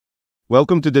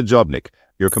Welcome to Debunking,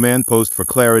 your command post for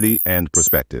clarity and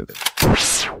perspective.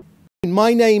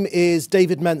 My name is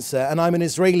David Mencer and I'm an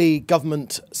Israeli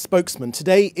government spokesman.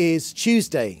 Today is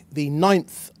Tuesday, the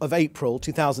 9th of April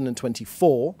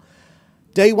 2024,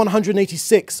 day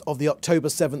 186 of the October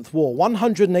 7th war.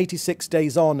 186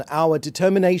 days on, our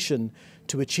determination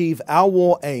to achieve our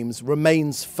war aims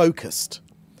remains focused.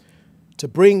 To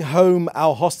bring home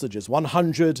our hostages,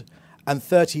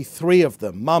 133 of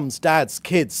them, mums, dads,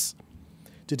 kids.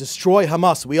 To destroy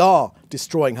Hamas. We are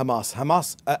destroying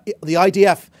Hamas. The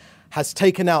IDF has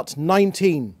taken out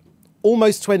 19,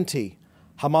 almost 20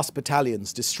 Hamas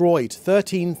battalions, destroyed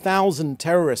 13,000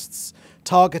 terrorists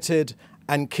targeted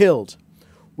and killed,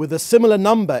 with a similar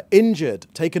number injured,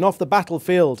 taken off the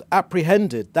battlefield,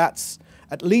 apprehended. That's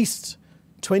at least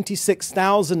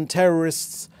 26,000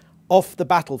 terrorists off the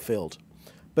battlefield.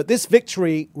 But this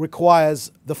victory requires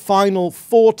the final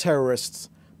 4 terrorist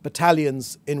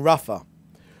battalions in Rafah.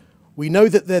 We know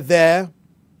that they're there,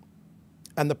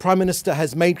 and the Prime Minister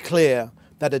has made clear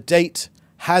that a date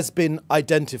has been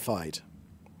identified.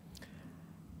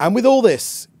 And with all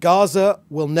this, Gaza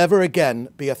will never again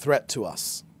be a threat to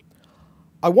us.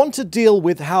 I want to deal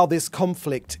with how this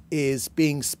conflict is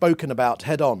being spoken about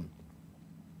head on.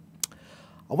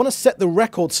 I want to set the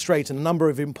record straight on a number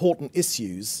of important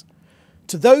issues.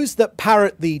 To those that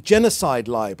parrot the genocide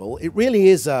libel, it really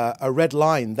is a red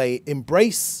line. They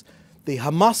embrace the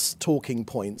Hamas talking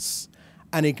points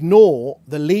and ignore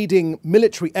the leading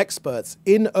military experts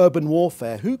in urban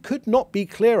warfare who could not be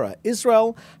clearer.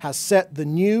 Israel has set the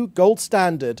new gold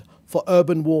standard for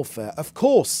urban warfare. Of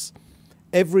course,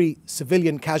 every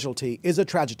civilian casualty is a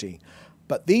tragedy,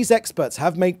 but these experts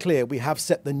have made clear we have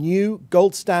set the new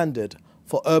gold standard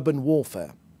for urban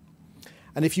warfare.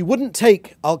 And if you wouldn't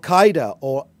take Al-Qaeda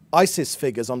or ISIS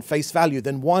figures on face value,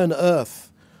 then why on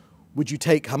earth would you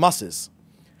take Hamas's?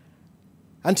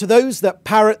 And to those that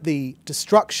parrot the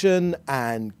destruction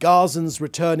and Gazans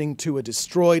returning to a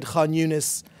destroyed Khan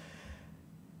Yunis,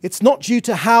 it's not due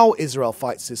to how Israel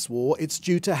fights this war, it's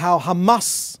due to how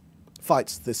Hamas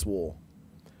fights this war.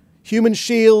 Human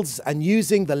shields and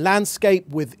using the landscape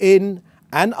within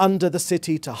and under the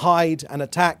city to hide and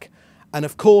attack, and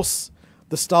of course,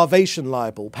 the starvation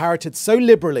libel parroted so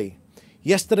liberally.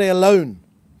 Yesterday alone,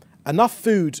 enough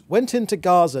food went into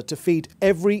Gaza to feed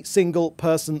every single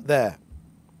person there.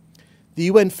 The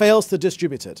UN fails to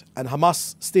distribute it, and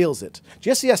Hamas steals it.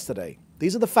 Just yesterday,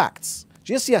 these are the facts,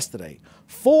 just yesterday,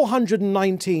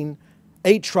 419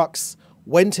 aid trucks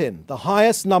went in, the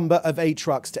highest number of aid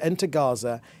trucks to enter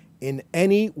Gaza in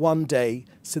any one day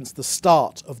since the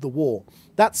start of the war.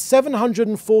 That's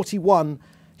 741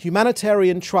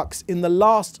 humanitarian trucks in the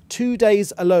last 2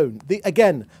 days alone.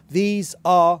 Again, these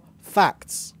are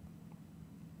facts.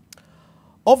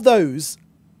 Of those,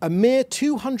 a mere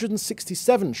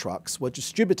 267 trucks were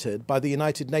distributed by the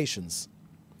United Nations.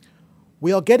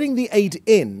 We are getting the aid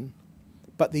in,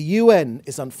 but the UN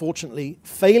is unfortunately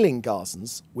failing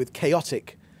Gazans with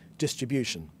chaotic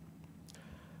distribution.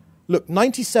 Look,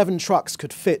 97 trucks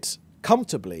could fit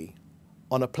comfortably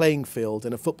on a playing field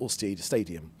in a football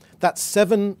stadium. That's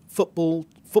 7 football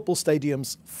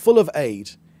stadiums full of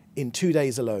aid in 2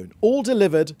 days alone, all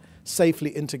delivered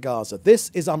safely into Gaza. This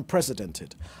is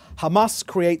unprecedented. Hamas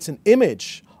creates an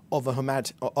image of a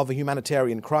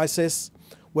humanitarian crisis.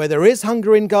 Where there is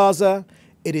hunger in Gaza,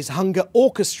 it is hunger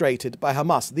orchestrated by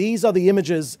Hamas. These are the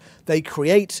images they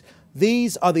create.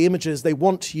 These are the images they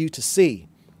want you to see.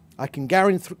 I can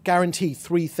guarantee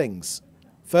 3 things.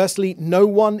 Firstly, no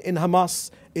one in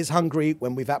Hamas is hungry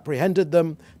when we've apprehended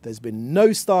them. There's been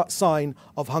no sign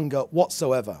of hunger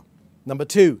whatsoever. Number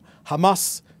 2,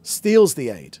 Hamas steals the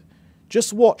aid.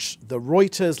 Just watch the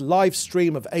Reuters live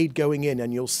stream of aid going in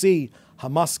and you'll see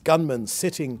Hamas gunmen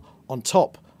sitting on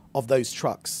top of those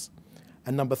trucks.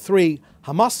 And number 3,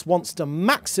 Hamas wants to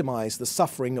maximize the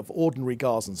suffering of ordinary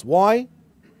Gazans. Why?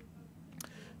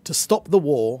 To stop the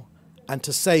war and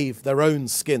to save their own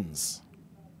skins.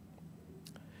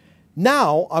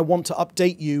 Now I want to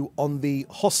update you on the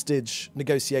hostage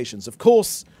negotiations. Of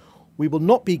course, we will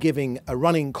not be giving a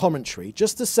running commentary,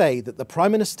 just to say that the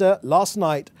Prime Minister last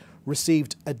night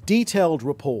received a detailed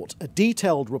report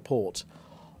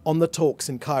on the talks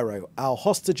in Cairo. Our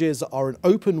hostages are an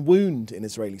open wound in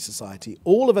Israeli society.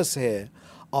 All of us here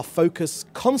are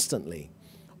focused constantly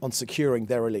on securing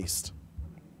their release.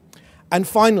 And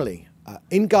finally,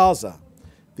 in Gaza,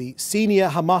 the senior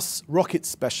Hamas rocket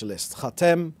specialist,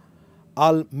 Khatem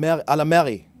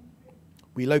al-Ameri,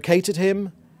 we located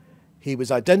him, he was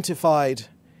identified,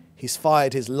 he's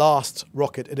fired his last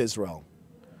rocket at Israel.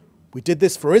 We did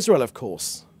this for Israel, of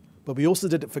course, but we also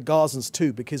did it for Gazans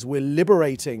too, because we're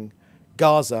liberating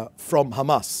Gaza from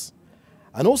Hamas.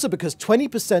 And also because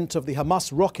 20% of the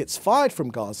Hamas rockets fired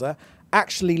from Gaza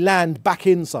actually land back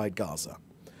inside Gaza.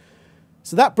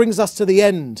 So that brings us to the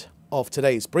end of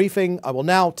today's briefing. I will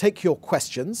now take your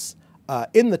questions.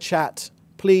 In the chat,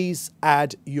 please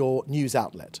add your news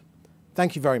outlet.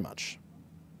 Thank you very much.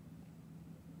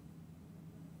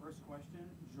 First question,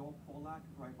 Joel Polak,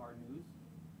 Breitbart News.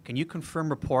 Can you confirm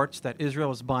reports that Israel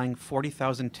is buying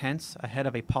 40,000 tents ahead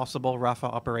of a possible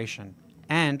Rafah operation?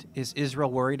 And is Israel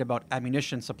worried about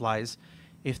ammunition supplies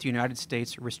if the United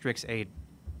States restricts aid?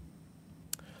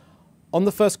 On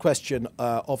the first question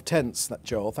of tents,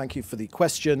 Joel, thank you for the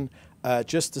question.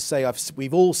 Just to say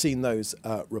we've all seen those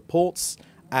reports,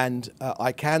 and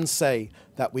I can say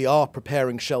that we are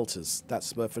preparing shelters.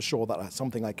 That's for sure. That's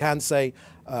something I can say.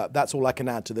 That's all I can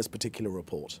add to this particular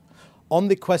report. On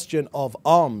the question of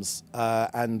arms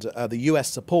and the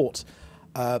US support,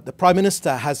 the Prime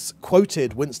Minister has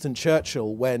quoted Winston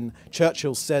Churchill when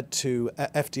Churchill said to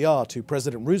FDR, to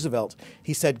President Roosevelt,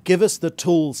 he said, "Give us the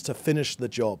tools to finish the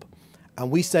job."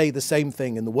 And we say the same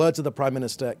thing in the words of the Prime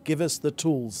Minister, give us the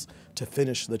tools to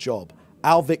finish the job.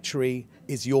 Our victory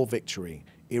is your victory.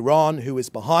 Iran, who is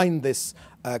behind this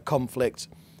conflict,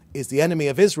 is the enemy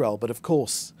of Israel, but of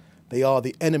course they are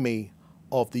the enemy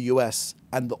of the US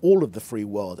and all of the free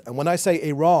world. And when I say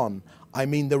Iran, I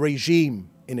mean the regime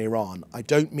in Iran. I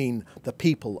don't mean the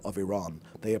people of Iran.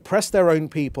 They oppress their own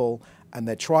people and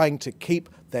they're trying to keep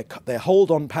their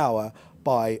hold on power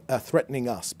by threatening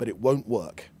us, but it won't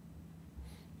work.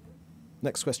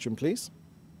 Next question, please.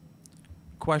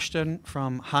 Question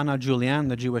from Hannah Julian,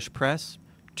 the Jewish Press.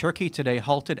 Turkey today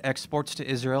halted exports to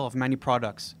Israel of many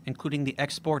products, including the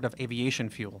export of aviation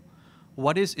fuel.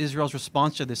 What is Israel's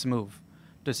response to this move?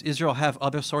 Does Israel have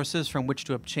other sources from which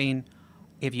to obtain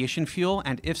aviation fuel?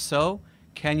 And if so,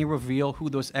 can you reveal who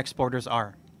those exporters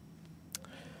are?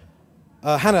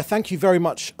 Hannah, thank you very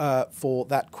much for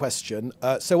that question.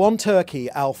 So on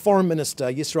Turkey, our Foreign Minister,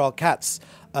 Yisrael Katz,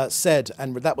 said,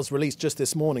 and that was released just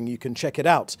this morning, you can check it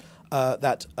out,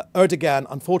 that Erdogan,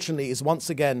 unfortunately, is once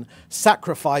again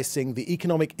sacrificing the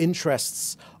economic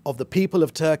interests of the people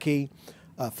of Turkey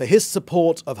for his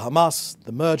support of Hamas,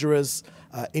 the murderers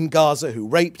in Gaza who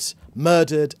raped,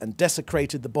 murdered and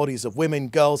desecrated the bodies of women,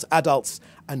 girls, adults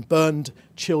and burned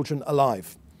children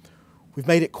alive. We've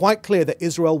made it quite clear that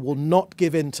Israel will not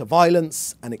give in to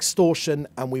violence and extortion,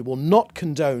 and we will not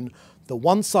condone the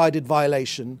one-sided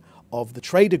violation of the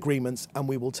trade agreements, and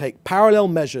we will take parallel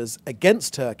measures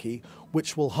against Turkey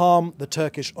which will harm the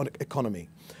Turkish economy.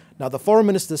 Now, the Foreign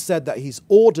Minister said that he's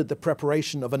ordered the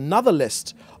preparation of another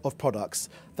list of products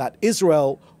that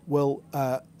Israel will,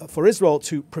 for Israel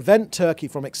to prevent Turkey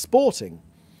from exporting.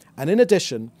 And in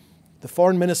addition, the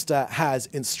Foreign Minister has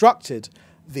instructed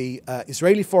the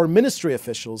Israeli Foreign Ministry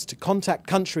officials to contact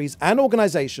countries and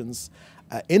organizations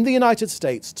in the United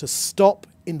States to stop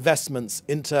investments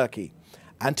in Turkey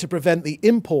and to prevent the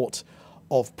import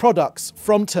of products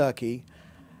from Turkey,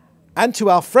 and to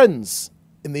our friends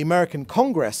in the American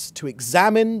Congress to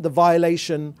examine the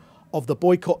violation of the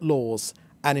boycott laws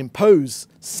and impose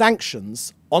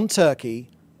sanctions on Turkey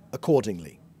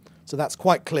accordingly. So that's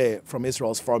quite clear from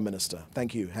Israel's Foreign Minister.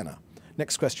 Thank you, Hannah.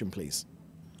 Next question, please.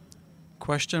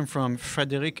 Question from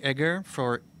Frederick Egger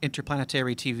for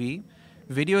Interplanetary TV.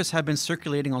 Videos have been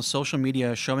circulating on social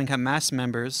media showing Hamas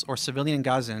members or civilian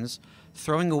Gazans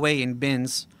throwing away in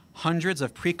bins hundreds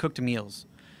of pre-cooked meals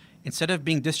instead of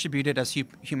being distributed as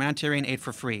humanitarian aid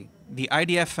for free. The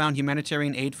IDF found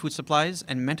humanitarian aid food supplies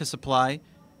and meant to supply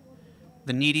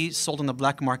the needy sold on the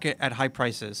black market at high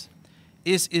prices.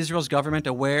 Is Israel's government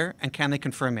aware, and can they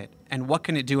confirm it? And what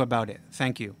can it do about it?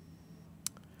 Thank you.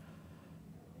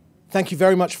 Thank you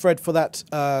very much, Fred, for that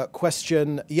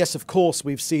question. Yes, of course,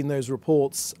 we've seen those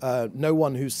reports. No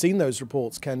one who's seen those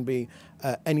reports can be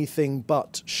anything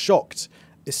but shocked,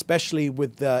 especially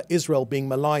with Israel being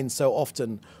maligned so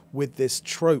often with this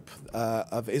trope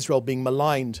of Israel being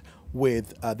maligned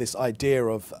with this idea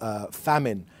of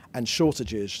famine and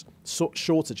shortages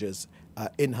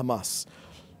in Hamas.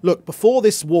 Look, before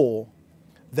this war,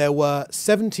 there were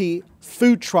 70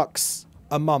 food trucks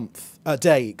a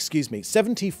day,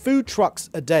 70 food trucks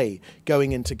a day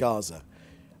going into Gaza.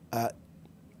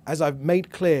 As I've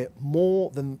made clear, more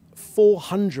than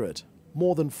 400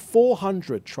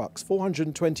 trucks,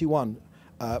 421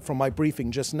 from my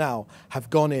briefing just now, have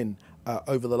gone in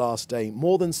over the last day,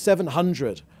 more than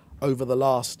 700 over the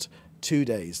last 2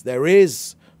 days. There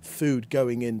is food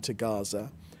going into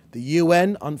Gaza. The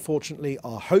UN, unfortunately,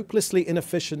 are hopelessly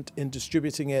inefficient in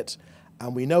distributing it.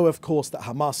 And we know, of course, that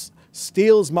Hamas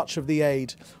steals much of the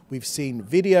aid. We've seen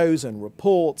videos and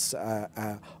reports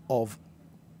of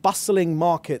bustling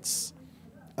markets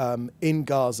in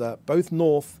Gaza, both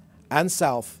north and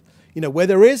south. You know, where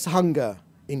there is hunger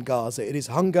in Gaza, it is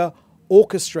hunger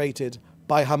orchestrated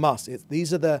by Hamas.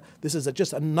 This is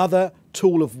just another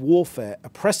tool of warfare,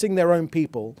 oppressing their own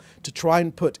people to try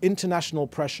and put international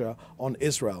pressure on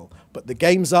Israel. But the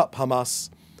game's up, Hamas.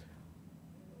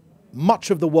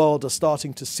 Much of the world are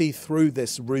starting to see through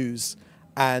this ruse,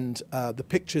 and the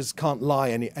pictures can't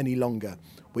lie any longer.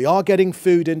 We are getting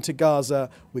food into Gaza.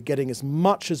 We're getting as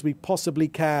much as we possibly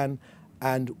can,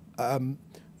 and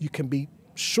you can be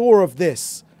sure of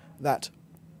this, that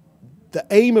the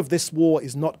aim of this war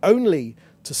is not only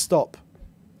to stop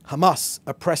Hamas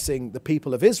oppressing the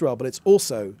people of Israel, but it's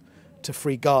also to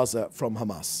free Gaza from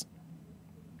Hamas.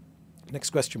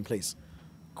 Next question, please.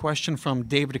 Question from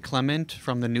David Clement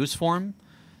from the News Forum.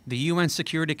 The UN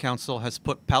Security Council has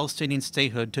put Palestinian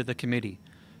statehood to the committee.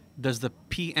 Does the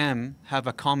PM have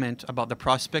a comment about the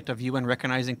prospect of UN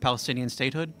recognizing Palestinian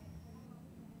statehood?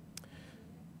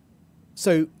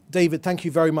 So, David, thank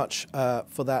you very much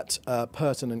for that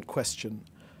pertinent question.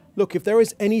 Look, if there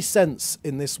is any sense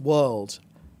in this world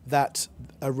that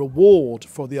a reward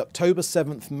for the October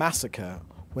 7th massacre,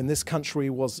 when this country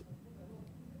was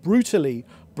brutally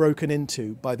broken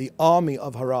into by the army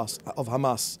of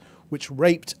Hamas, which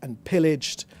raped and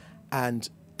pillaged and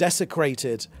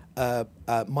desecrated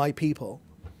my people,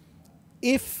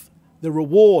 if the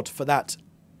reward for that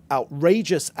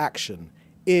outrageous action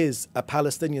is a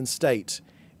Palestinian state,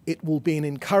 it will be an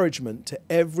encouragement to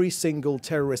every single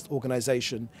terrorist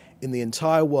organization in the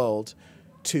entire world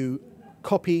to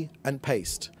copy and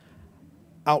paste.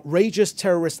 Outrageous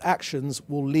terrorist actions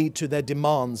will lead to their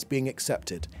demands being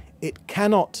accepted. It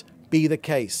cannot be the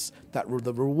case that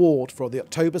the reward for the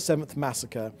October 7th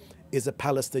massacre is a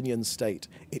Palestinian state.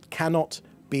 It cannot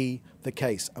be the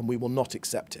case, and we will not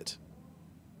accept it.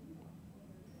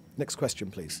 Next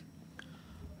question, please.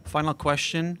 Final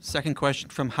question, second question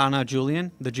from Hannah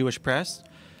Julian, the Jewish Press.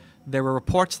 There were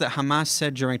reports that Hamas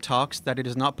said during talks that it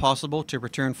is not possible to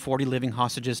return 40 living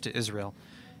hostages to Israel.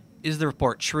 Is the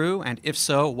report true? And if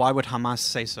so, why would Hamas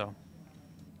say so?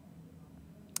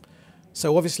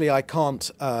 So obviously I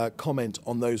can't comment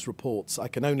on those reports. I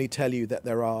can only tell you that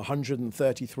there are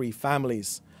 133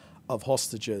 families of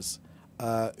hostages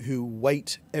who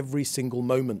wait every single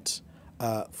moment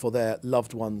for their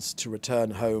loved ones to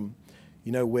return home.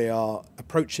 You know, we are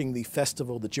approaching the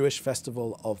festival, the Jewish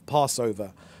festival of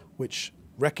Passover, which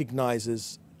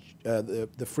recognizes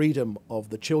the freedom of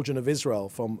the children of Israel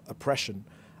from oppression.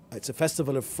 It's a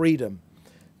festival of freedom.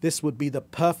 This would be the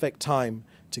perfect time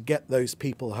to get those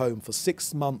people home. For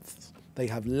 6 months, they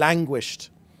have languished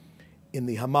in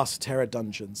the Hamas terror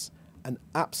dungeons. An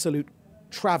absolute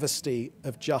travesty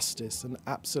of justice, an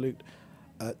absolute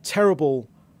terrible,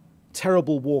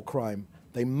 terrible war crime.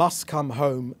 They must come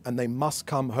home, and they must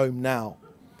come home now.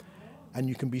 And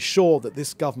you can be sure that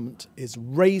this government is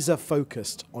razor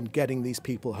focused on getting these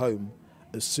people home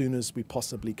as soon as we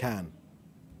possibly can.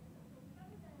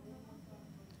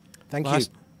 Thank you.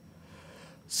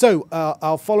 So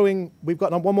we've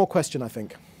got one more question, I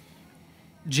think.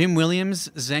 Jim Williams,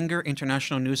 Zenger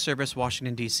International News Service,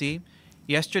 Washington, D.C.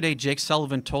 Yesterday, Jake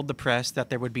Sullivan told the press that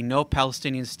there would be no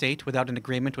Palestinian state without an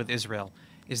agreement with Israel.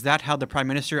 Is that how the Prime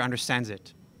Minister understands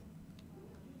it?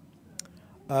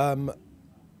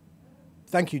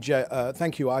 Thank you, Jay.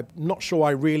 Thank you. I'm not sure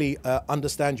I really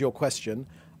understand your question.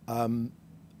 I've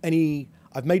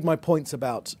made my points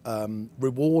about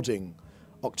rewarding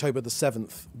October the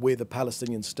 7th with a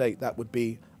Palestinian state. That would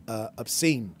be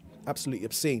obscene, absolutely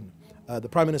obscene. The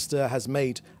Prime Minister has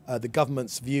made the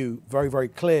government's view very, very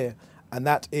clear, and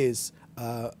that is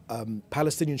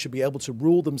Palestinians should be able to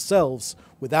rule themselves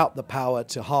without the power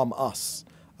to harm us.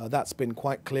 That's been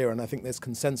quite clear, and I think there's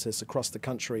consensus across the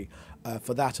country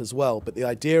for that as well. But the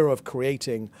idea of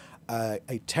creating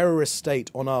a terrorist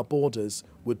state on our borders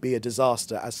would be a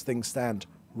disaster as things stand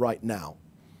right now.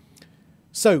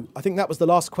 So I think that was the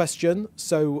last question.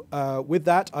 So with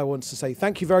that, I want to say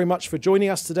thank you very much for joining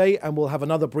us today, and we'll have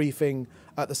another briefing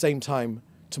at the same time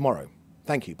tomorrow.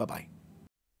 Thank you. Bye-bye.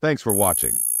 Thanks for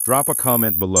watching. Drop a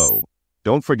comment below.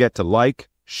 Don't forget to like,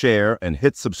 share, and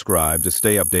hit subscribe to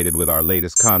stay updated with our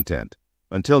latest content.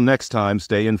 Until next time,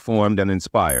 stay informed and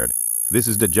inspired. This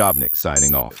is Debunking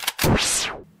signing off.